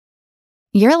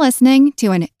You're listening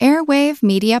to an Airwave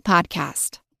Media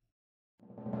Podcast.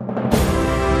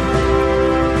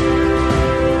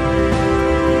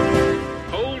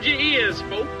 Hold your ears,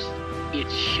 folks.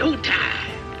 It's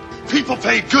showtime. People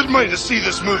pay good money to see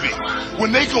this movie.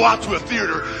 When they go out to a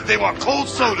theater, they want cold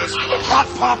sodas,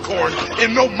 hot popcorn,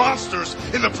 and no monsters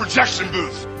in the projection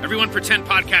booth. Everyone pretend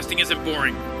podcasting isn't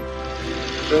boring.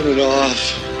 Turn it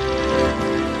off.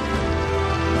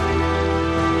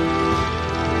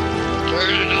 Turn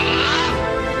it off.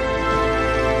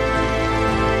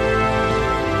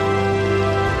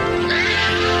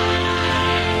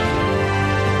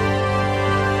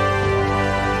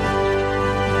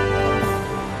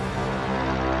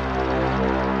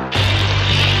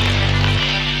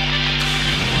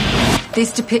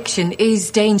 This depiction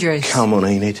is dangerous. Come on,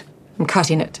 Enid. I'm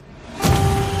cutting it.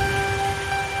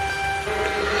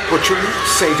 Butchery,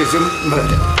 sadism,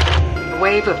 murder. A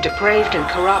wave of depraved and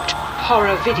corrupt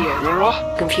horror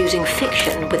video. Confusing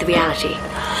fiction with reality.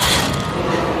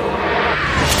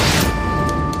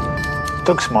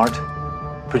 Doug Smart,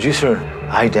 producer,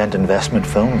 Ident Investment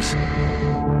Films.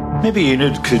 Maybe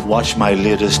Enid could watch my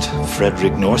latest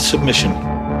Frederick North submission.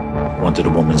 Wanted a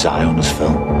woman's eye on his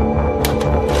film.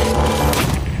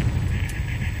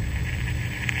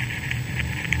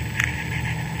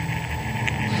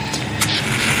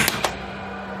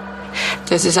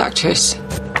 There's this actress.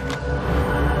 I've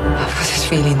got this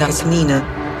feeling that's Nina.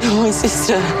 Oh, my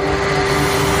sister.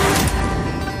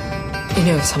 You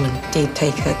know, if someone did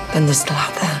take her, then they're still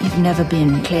out there. You've never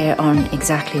been clear on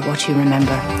exactly what you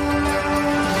remember.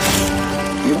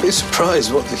 You'd be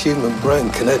surprised what the human brain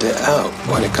can edit out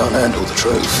when it can't handle the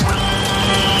truth.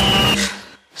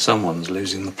 Someone's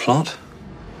losing the plot.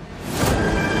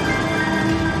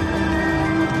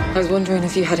 I was wondering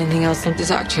if you had anything else on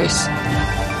this actress.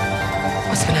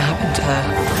 What's going to happen to her?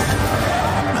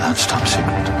 That's top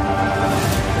secret.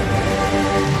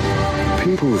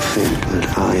 People think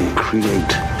that I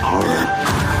create horror.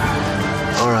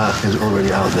 Horror is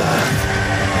already out there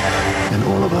in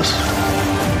all of us.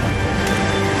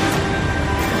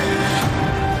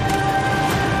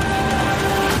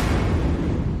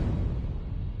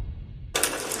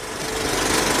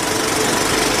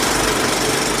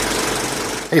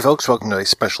 Hey folks, welcome to a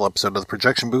special episode of the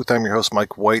Projection Booth. I'm your host,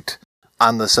 Mike White.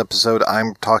 On this episode,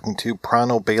 I'm talking to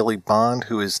Prano Bailey-Bond,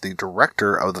 who is the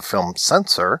director of the film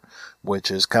Censor, which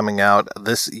is coming out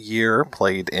this year,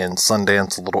 played in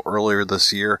Sundance a little earlier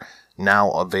this year,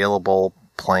 now available,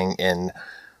 playing in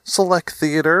select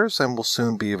theaters, and will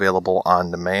soon be available on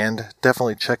demand.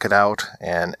 Definitely check it out,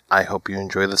 and I hope you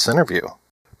enjoy this interview.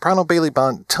 Prano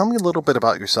Bailey-Bond, tell me a little bit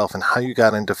about yourself and how you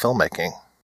got into filmmaking.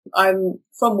 I'm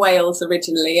from Wales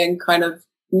originally and kind of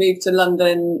moved to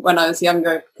London when I was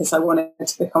younger because I wanted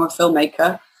to become a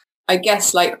filmmaker. I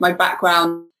guess like my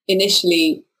background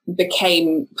initially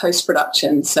became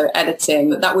post-production, so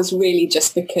editing. That was really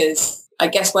just because I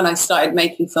guess when I started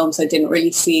making films, I didn't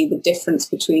really see the difference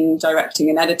between directing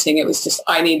and editing. It was just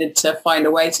I needed to find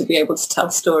a way to be able to tell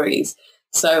stories.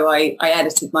 So I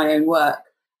edited my own work.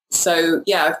 So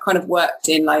yeah, I've kind of worked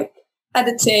in like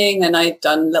editing and I've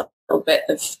done a little bit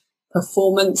of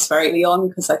performance very early on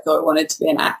because I thought I wanted to be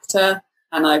an actor,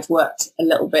 and I've worked a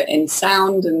little bit in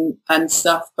sound and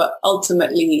stuff, but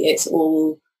ultimately it's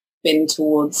all been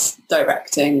towards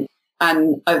directing.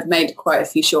 And I've made quite a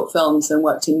few short films and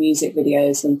worked in music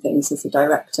videos and things as a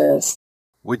director.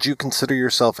 Would you consider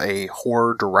yourself a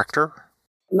horror director?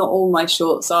 Not all my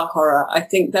shorts are horror. I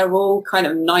think they're all kind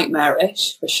of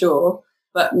nightmarish for sure,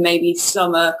 but maybe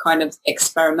some are kind of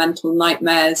experimental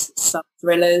nightmares, some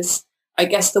thrillers. I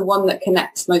guess the one that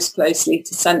connects most closely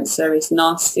to Censor is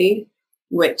Nasty,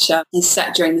 which is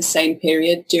set during the same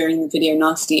period, during the Video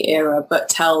Nasty era, but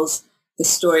tells the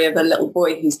story of a little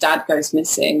boy whose dad goes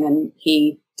missing and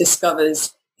he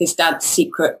discovers his dad's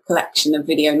secret collection of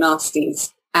Video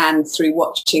Nasties, and through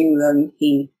watching them,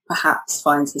 he perhaps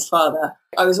finds his father.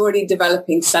 I was already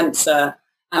developing Censor,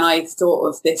 and I thought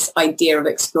of this idea of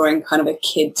exploring kind of a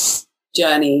kid's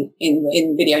journey in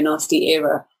the Video Nasty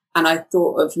era. And I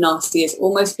thought of Nasty as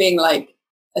almost being like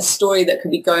a story that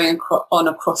could be going on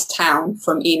across town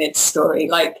from Enid's story,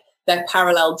 like their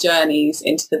parallel journeys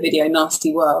into the Video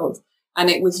Nasty world. And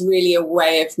it was really a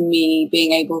way of me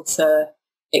being able to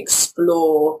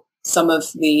explore some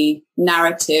of the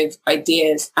narrative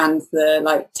ideas and the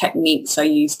like techniques I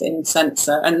used in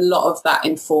Censor. And a lot of that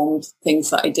informed things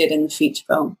that I did in the feature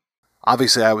film.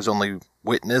 Obviously, I was only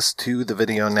witness to the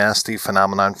Video Nasty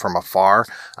phenomenon from afar.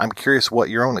 I'm curious what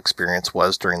your own experience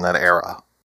was during that era.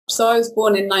 So I was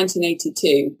born in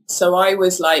 1982. So I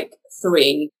was like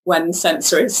 3 when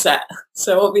Censor is set.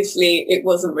 So obviously it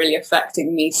wasn't really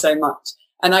affecting me so much.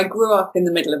 And I grew up in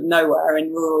the middle of nowhere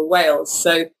in rural Wales.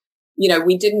 So, you know,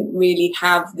 we didn't really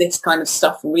have this kind of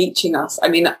stuff reaching us. I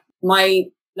mean, my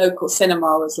local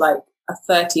cinema was like a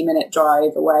 30-minute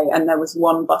drive away, and there was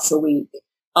one bus a week.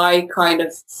 I kind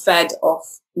of fed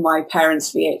off my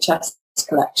parents' VHS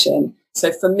collection.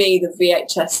 So for me, the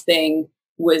VHS thing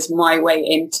was my way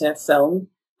into film,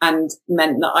 and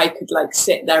meant that I could like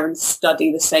sit there and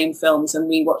study the same films and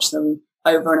rewatch them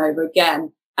over and over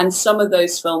again. And some of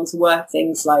those films were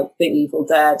things like The Evil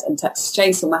Dead and Texas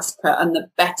Chainsaw Massacre and the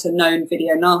better known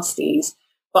video nasties.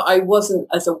 But I wasn't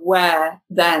as aware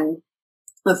then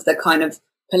of the kind of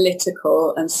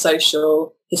political and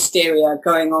social hysteria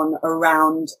going on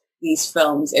around these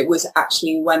films. It was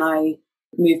actually when I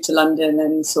moved to London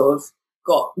and sort of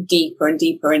got deeper and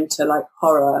deeper into like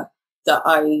horror that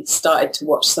I started to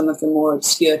watch some of the more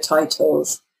obscure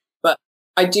titles. But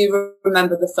I do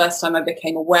remember the first time I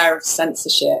became aware of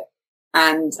censorship,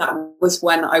 and that was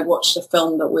when I watched a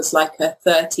film that was like a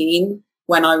 13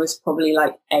 when I was probably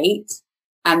like 8.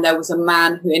 And there was a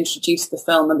man who introduced the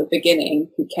film at the beginning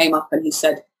who came up and he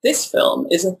said, "This film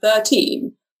is a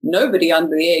 13. Nobody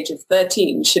under the age of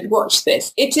 13 should watch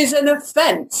this. It is an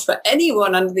offence for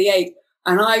anyone under the age."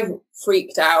 And I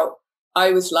freaked out.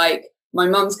 I was like, my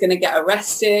mum's going to get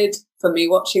arrested for me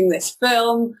watching this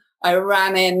film. I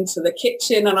ran into the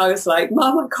kitchen and I was like,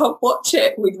 "Mum, I can't watch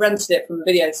it." We'd rented it from a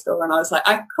video store and I was like,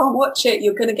 "I can't watch it.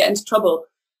 You're going to get into trouble."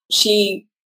 She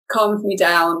calmed me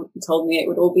down and told me it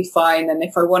would all be fine. And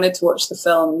if I wanted to watch the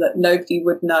film, that nobody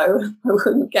would know. I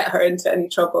wouldn't get her into any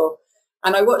trouble.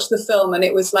 And I watched the film and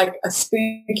it was like a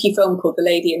spooky film called The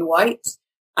Lady in White.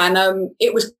 And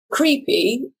it was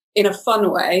creepy in a fun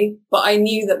way, but I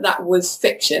knew that that was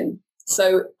fiction.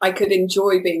 So I could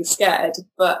enjoy being scared.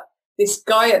 But this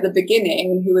guy at the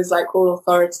beginning who was like all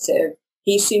authoritative,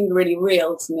 he seemed really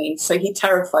real to me. So he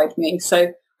terrified me.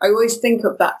 So I always think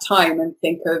of that time and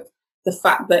think of the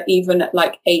fact that even at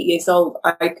like 8 years old,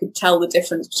 I could tell the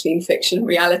difference between fiction and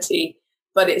reality.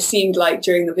 But it seemed like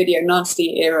during the video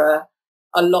nasty era,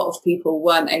 a lot of people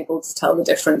weren't able to tell the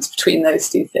difference between those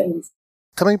two things.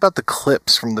 Tell me about the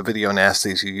clips from the video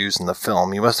nasties you use in the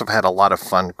film. You must have had a lot of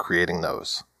fun creating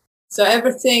those. So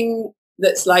everything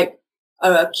that's like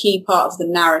a key part of the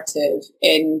narrative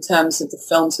in terms of the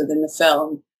films within the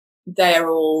film, they're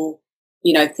all,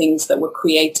 you know, things that were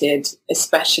created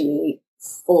especially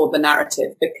for the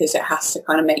narrative because it has to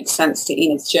kind of make sense to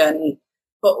Enid's journey,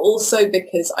 but also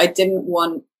because I didn't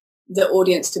want the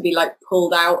audience to be like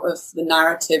pulled out of the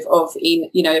narrative of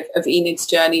Enid's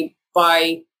journey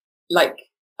by like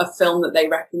a film that they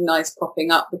recognize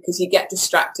popping up, because you get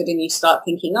distracted and you start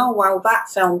thinking, "Oh, well, that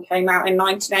film came out in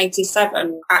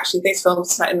 1987. Actually, this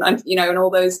film's set in, and all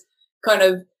those kind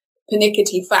of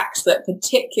pernickety facts that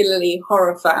particularly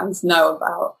horror fans know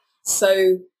about."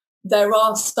 So there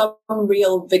are some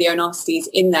real video nasties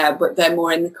in there, but they're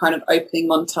more in the kind of opening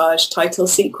montage title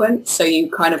sequence. So you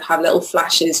kind of have little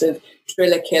flashes of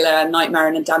Driller Killer, Nightmare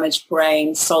in a Damaged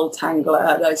Brain, Soul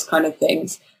Tangler, those kind of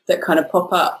things that kind of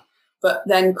pop up. But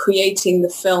then creating the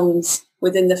films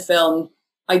within the film,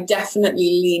 I definitely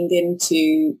leaned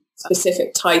into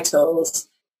specific titles.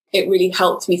 It really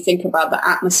helped me think about the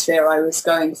atmosphere I was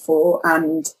going for.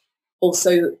 And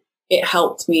also it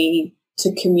helped me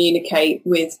to communicate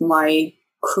with my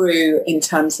crew in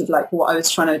terms of like what I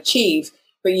was trying to achieve.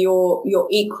 But you're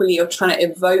trying to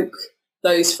evoke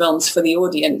those films for the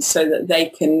audience so that they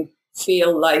can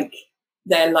feel like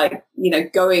they're like,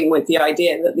 going with the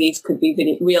idea that these could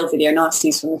be real video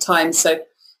nasties from the time. So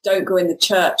Don't Go in the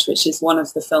Church, which is one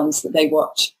of the films that they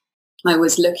watch, I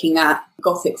was looking at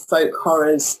gothic folk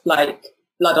horrors like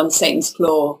Blood on Satan's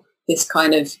Claw, this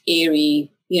kind of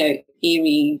eerie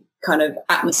kind of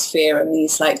atmosphere, and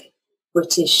these like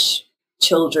British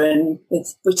children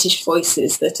with British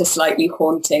voices that are slightly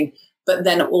haunting, but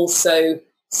then also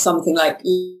something like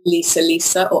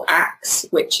Lisa or Axe,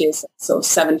 which is sort of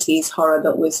 70s horror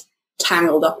that was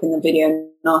tangled up in the video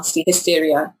nasty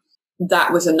hysteria.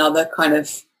 That was another kind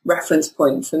of reference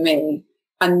point for me.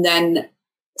 And then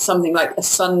something like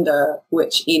Asunder,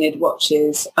 which Enid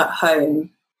watches at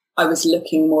home, I was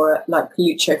looking more at like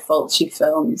Lucio Fulci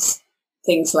films,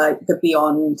 things like The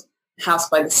Beyond, House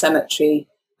by the Cemetery.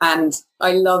 And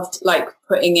I loved like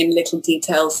putting in little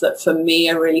details that for me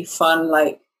are really fun.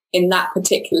 Like in that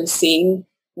particular scene,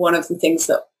 one of the things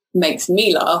that makes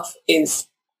me laugh is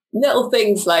little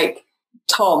things like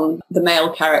Tom, the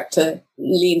male character,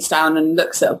 leans down and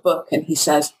looks at a book and he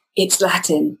says, "It's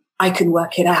Latin. I can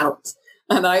work it out."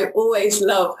 And I always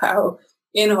love how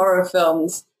in horror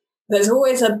films, there's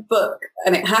always a book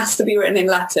and it has to be written in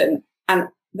Latin. And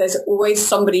there's always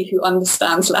somebody who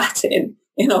understands Latin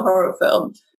in a horror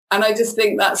film. And I just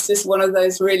think that's just one of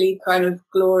those really kind of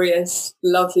glorious,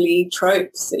 lovely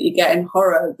tropes that you get in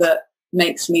horror that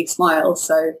makes me smile.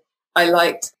 So I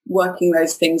liked working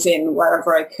those things in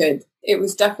wherever I could. It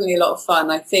was definitely a lot of fun.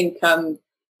 I think,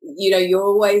 you're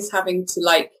always having to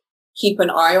like keep an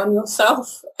eye on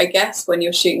yourself, I guess, when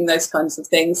you're shooting those kinds of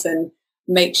things, and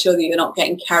make sure that you're not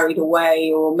getting carried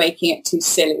away or making it too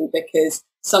silly, because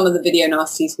some of the video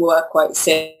nasties were quite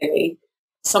silly.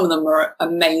 Some of them are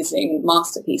amazing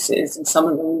masterpieces and some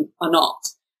of them are not.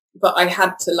 But I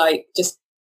had to like just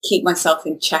keep myself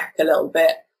in check a little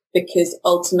bit, because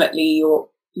ultimately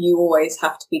you always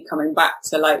have to be coming back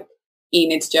to like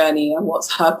Enid's journey and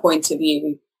what's her point of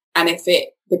view. And if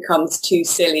it becomes too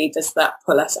silly, does that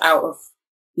pull us out of,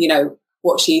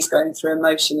 what she's going through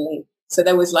emotionally? So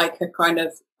there was like a kind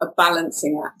of a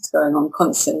balancing act going on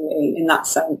constantly in that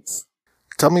sense.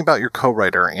 Tell me about your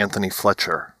co-writer, Anthony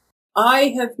Fletcher.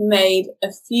 I have made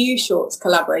a few shorts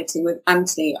collaborating with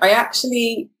Anthony. I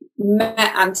actually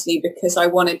met Anthony because I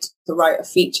wanted to write a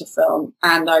feature film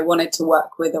and I wanted to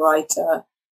work with a writer.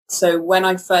 So when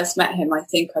I first met him, I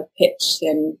think I pitched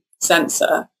him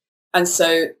Censor. And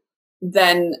so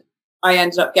then I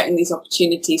ended up getting these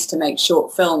opportunities to make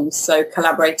short films. So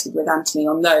collaborated with Anthony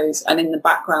on those. And in the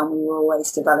background, we were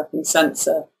always developing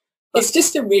Censor. It's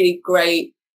just a really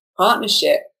great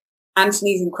partnership.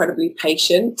 Anthony's incredibly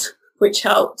patient, which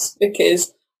helps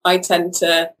because I tend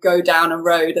to go down a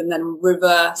road and then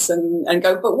reverse and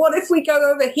go, but what if we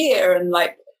go over here and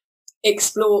like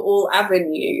explore all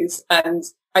avenues? And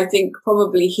I think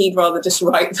probably he'd rather just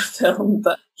write the film,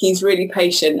 but he's really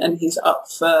patient and he's up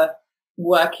for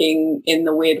working in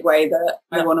the weird way that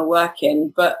I want to work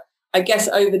in. But I guess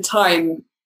over time,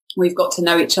 we've got to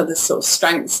know each other's sort of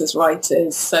strengths as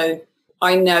writers. So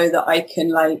I know that I can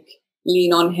like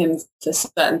lean on him for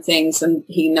certain things, and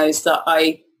he knows that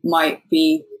I might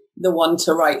be the one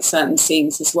to write certain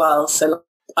scenes as well. So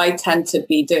I tend to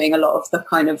be doing a lot of the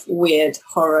kind of weird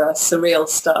horror, surreal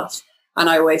stuff. And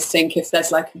I always think if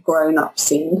there's like a grown-up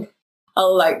scene,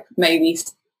 I'll like maybe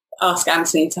ask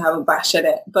Anthony to have a bash at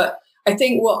it. But I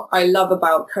think what I love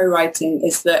about co-writing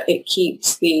is that it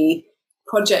keeps the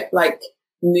project like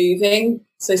moving.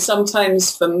 So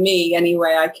sometimes for me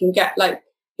anyway, I can get like,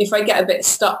 if I get a bit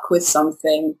stuck with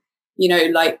something,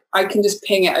 like I can just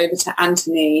ping it over to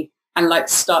Anthony and like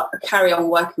carry on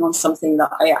working on something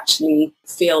that I actually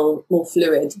feel more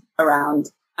fluid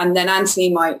around. And then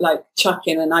Anthony might like chuck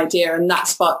in an idea and that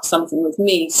sparks something with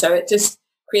me. So it just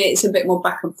creates a bit more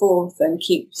back and forth and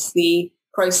keeps the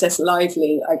process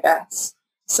lively, I guess.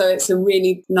 So it's a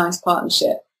really nice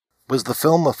partnership. Was the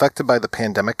film affected by the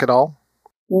pandemic at all?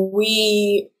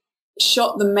 We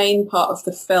shot the main part of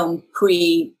the film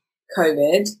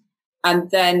pre-COVID,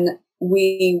 and then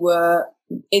we were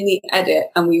in the edit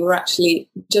and we were actually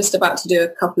just about to do a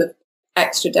couple of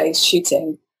extra days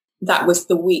shooting. That was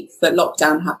the week that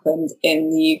lockdown happened in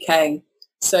the UK.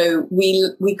 So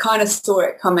we kind of saw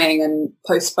it coming and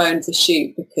postponed the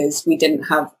shoot because we didn't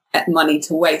have money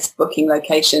to waste booking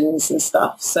locations and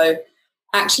stuff. So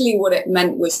actually what it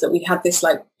meant was that we had this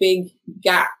like big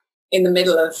gap in the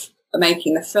middle of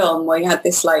making the film where you had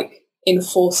this like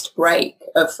enforced break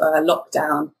of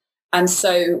lockdown. And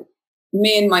so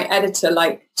me and my editor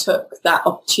like took that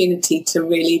opportunity to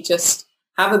really just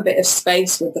have a bit of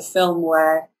space with the film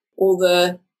where all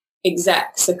the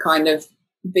execs are kind of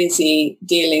busy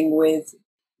dealing with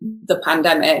the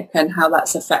pandemic and how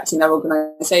that's affecting their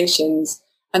organizations.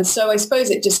 And so I suppose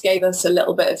it just gave us a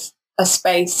little bit of a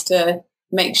space to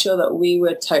make sure that we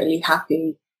were totally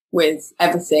happy with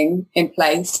everything in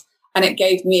place. And it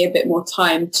gave me a bit more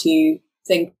time to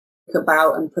think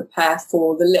about and prepare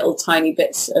for the little tiny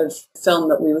bits of film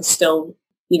that we were still,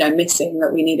 missing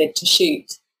that we needed to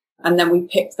shoot. And then we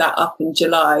picked that up in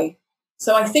July.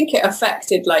 So I think it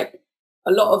affected like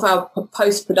a lot of our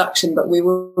post-production, but we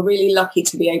were really lucky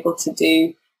to be able to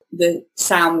do the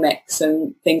sound mix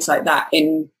and things like that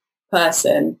in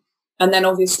person. And then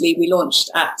obviously we launched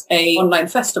at an online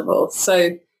festival.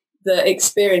 So the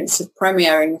experience of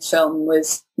premiering the film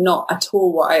was not at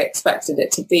all what I expected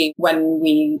it to be when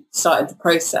we started the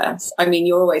process. I mean,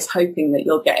 you're always hoping that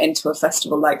you'll get into a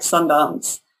festival like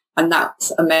Sundance, and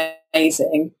that's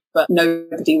amazing, but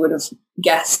nobody would have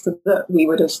guessed that we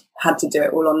would have had to do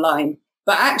it all online.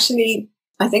 But actually,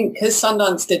 I think because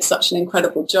Sundance did such an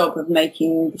incredible job of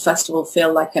making the festival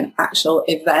feel like an actual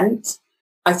event,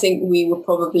 I think we were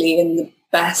probably in the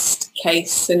best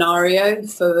case scenario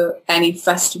for any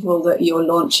festival that you're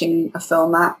launching a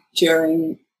film at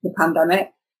during the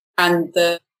pandemic. And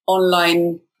the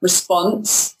online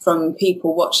response from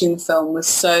people watching the film was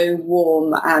so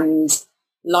warm and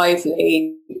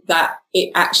lively that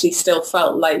it actually still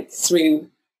felt like through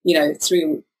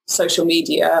social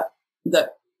media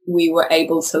that we were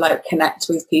able to like connect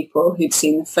with people who'd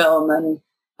seen the film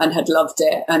and had loved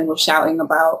it and were shouting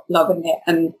about loving it.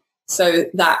 And so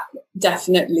that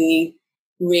definitely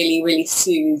really, really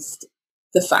soothed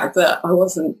the fact that I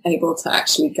wasn't able to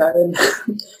actually go and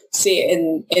see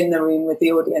it in the room with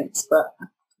the audience, but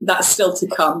that's still to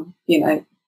come, you know.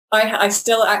 I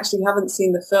still actually haven't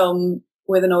seen the film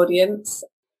with an audience.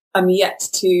 I'm yet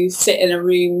to sit in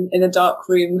a dark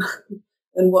room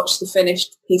and watch the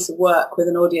finished piece of work with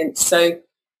an audience. So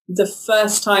the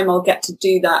first time I'll get to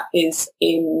do that is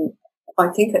I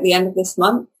think at the end of this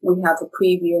month. We have a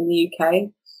preview in the UK.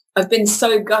 I've been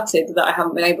so gutted that I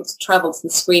haven't been able to travel to the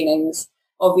screenings.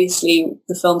 Obviously,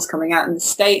 the film's coming out in the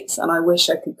States, and I wish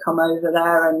I could come over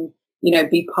there and, you know,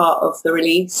 be part of the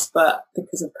release. But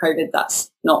because of COVID,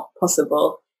 that's not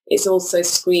possible. It's also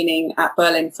screening at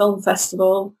Berlin Film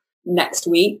Festival next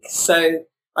week. So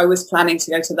I was planning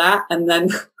to go to that, and then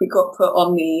we got put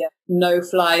on the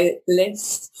no-fly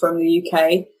list from the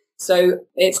UK. So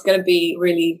it's going to be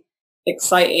really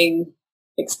exciting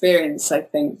experience, I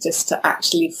think, just to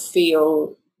actually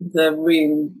feel the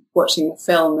room watching the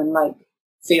film and like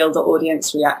feel the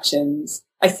audience reactions.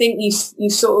 I think you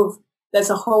sort of, there's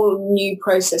a whole new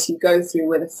process you go through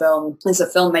with a film as a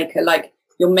filmmaker. Like,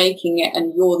 you're making it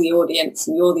and you're the audience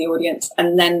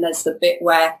and then there's the bit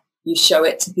where you show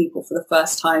it to people for the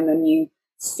first time and you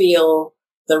feel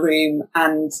the room,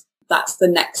 and that's the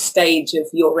next stage of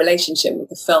your relationship with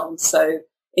the film. So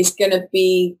it's going to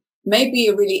be maybe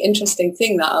a really interesting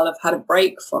thing that I'll have had a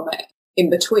break from it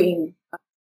in between.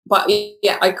 But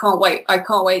yeah, I can't wait. I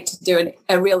can't wait to do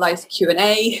a real life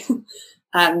Q&A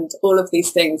and all of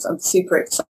these things. I'm super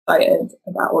excited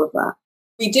about all of that.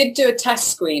 We did do a test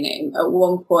screening at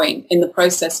one point in the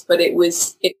process, but it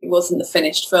wasn't the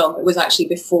finished film. It was actually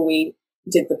before we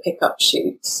did the pickup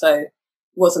shoot. So it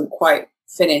wasn't quite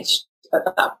finished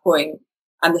at that point,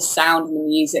 and the sound and the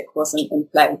music wasn't in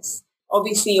place.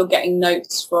 Obviously, you're getting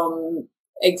notes from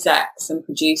execs and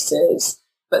producers,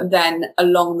 but then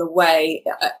along the way,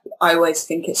 I always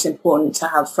think it's important to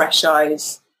have fresh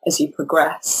eyes as you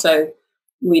progress. So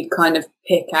we'd kind of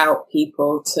pick out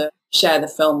people to share the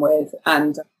film with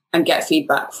and get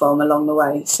feedback from along the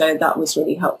way. So that was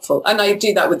really helpful. And I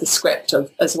do that with the script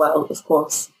as well, of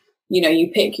course. You know, you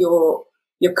pick your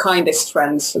kindest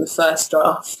friends for the first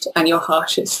draft and your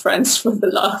harshest friends for the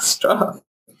last draft.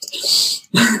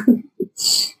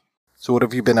 So what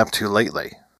have you been up to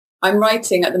lately? I'm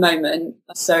writing at the moment.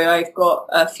 So I've got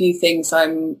a few things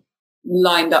I'm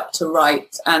lined up to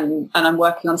write, and I'm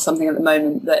working on something at the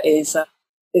moment that is,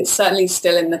 it's certainly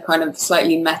still in the kind of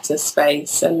slightly meta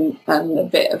space and a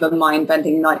bit of a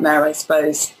mind-bending nightmare, I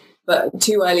suppose, but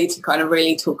too early to kind of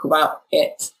really talk about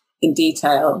it in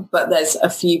detail. But there's a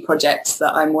few projects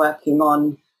that I'm working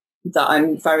on that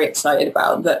I'm very excited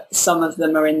about, that some of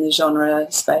them are in the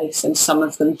genre space and some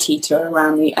of them teeter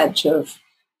around the edge of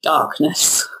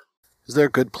darkness. Is there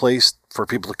a good place for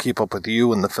people to keep up with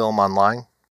you and the film online?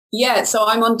 Yeah, so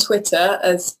I'm on Twitter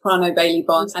as Prano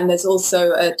Bailey-Bond, and there's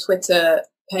also a Twitter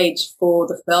page for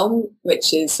the film,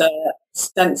 which is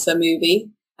Censor movie,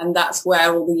 and that's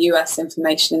where all the US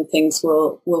information and things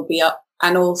will be up.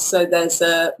 And also there's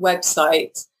a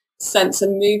website,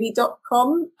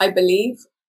 censormovie.com, I believe.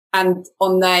 And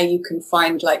on there you can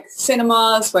find like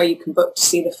cinemas where you can book to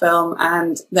see the film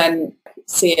and then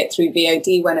see it through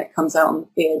VOD when it comes out on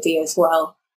VOD as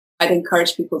well. I'd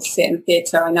encourage people to see it in the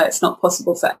theatre. I know it's not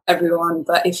possible for everyone,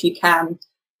 but if you can,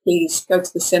 please go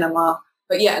to the cinema.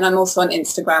 But yeah, and I'm also on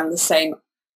Instagram, the same,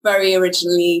 very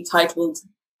originally titled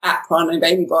 @Prano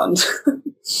Bailey-Bond.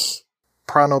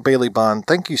 Prano Bailey-Bond,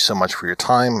 thank you so much for your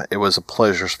time. It was a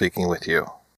pleasure speaking with you.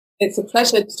 It's a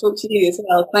pleasure to talk to you as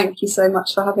well. Thank you so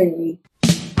much for having me.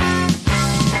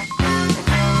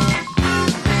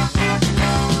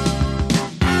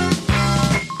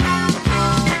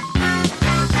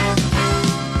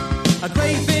 A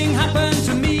great thing happened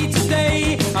to me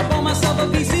today. I bought myself a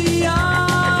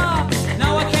VCR.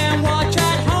 Now I can watch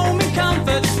at home in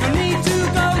comfort. No need to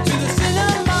go to the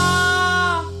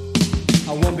cinema.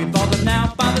 I won't be bothered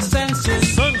now by the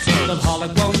censors. The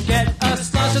holic won't get a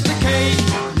slice of the cake.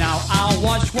 Now I'll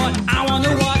watch what I want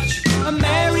to watch. A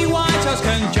merry white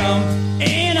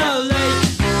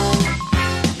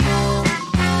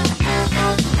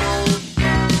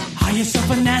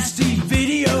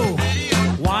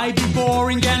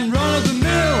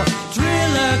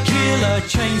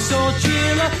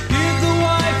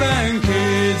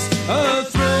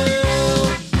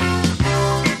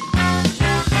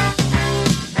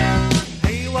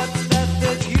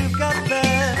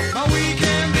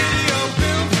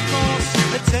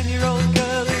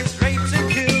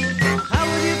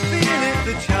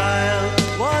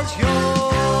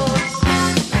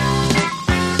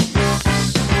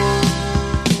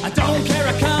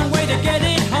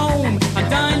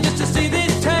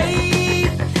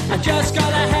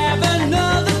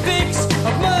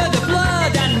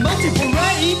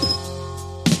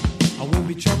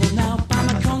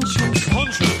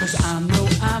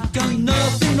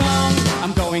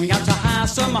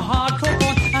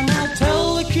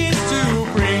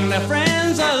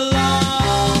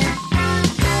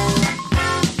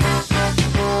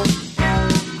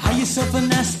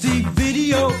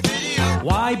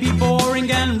might be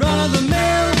boring and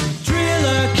run-of-the-mill.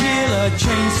 Driller, killer,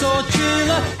 chainsaw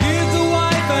chiller, give the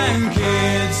wife and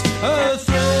kids a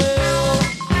thrill.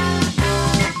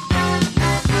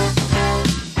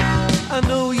 I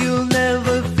know you'll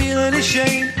never feel any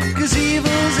shame, 'cause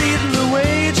evil's eating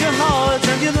away at your heart,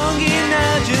 and you're longing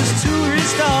now just to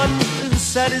restart and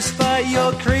satisfy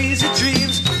your crazy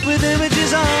dreams with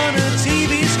images on a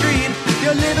TV screen.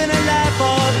 You're living a life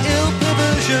of ill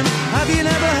perversion. Have you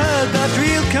never heard that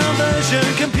real conversion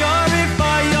can purify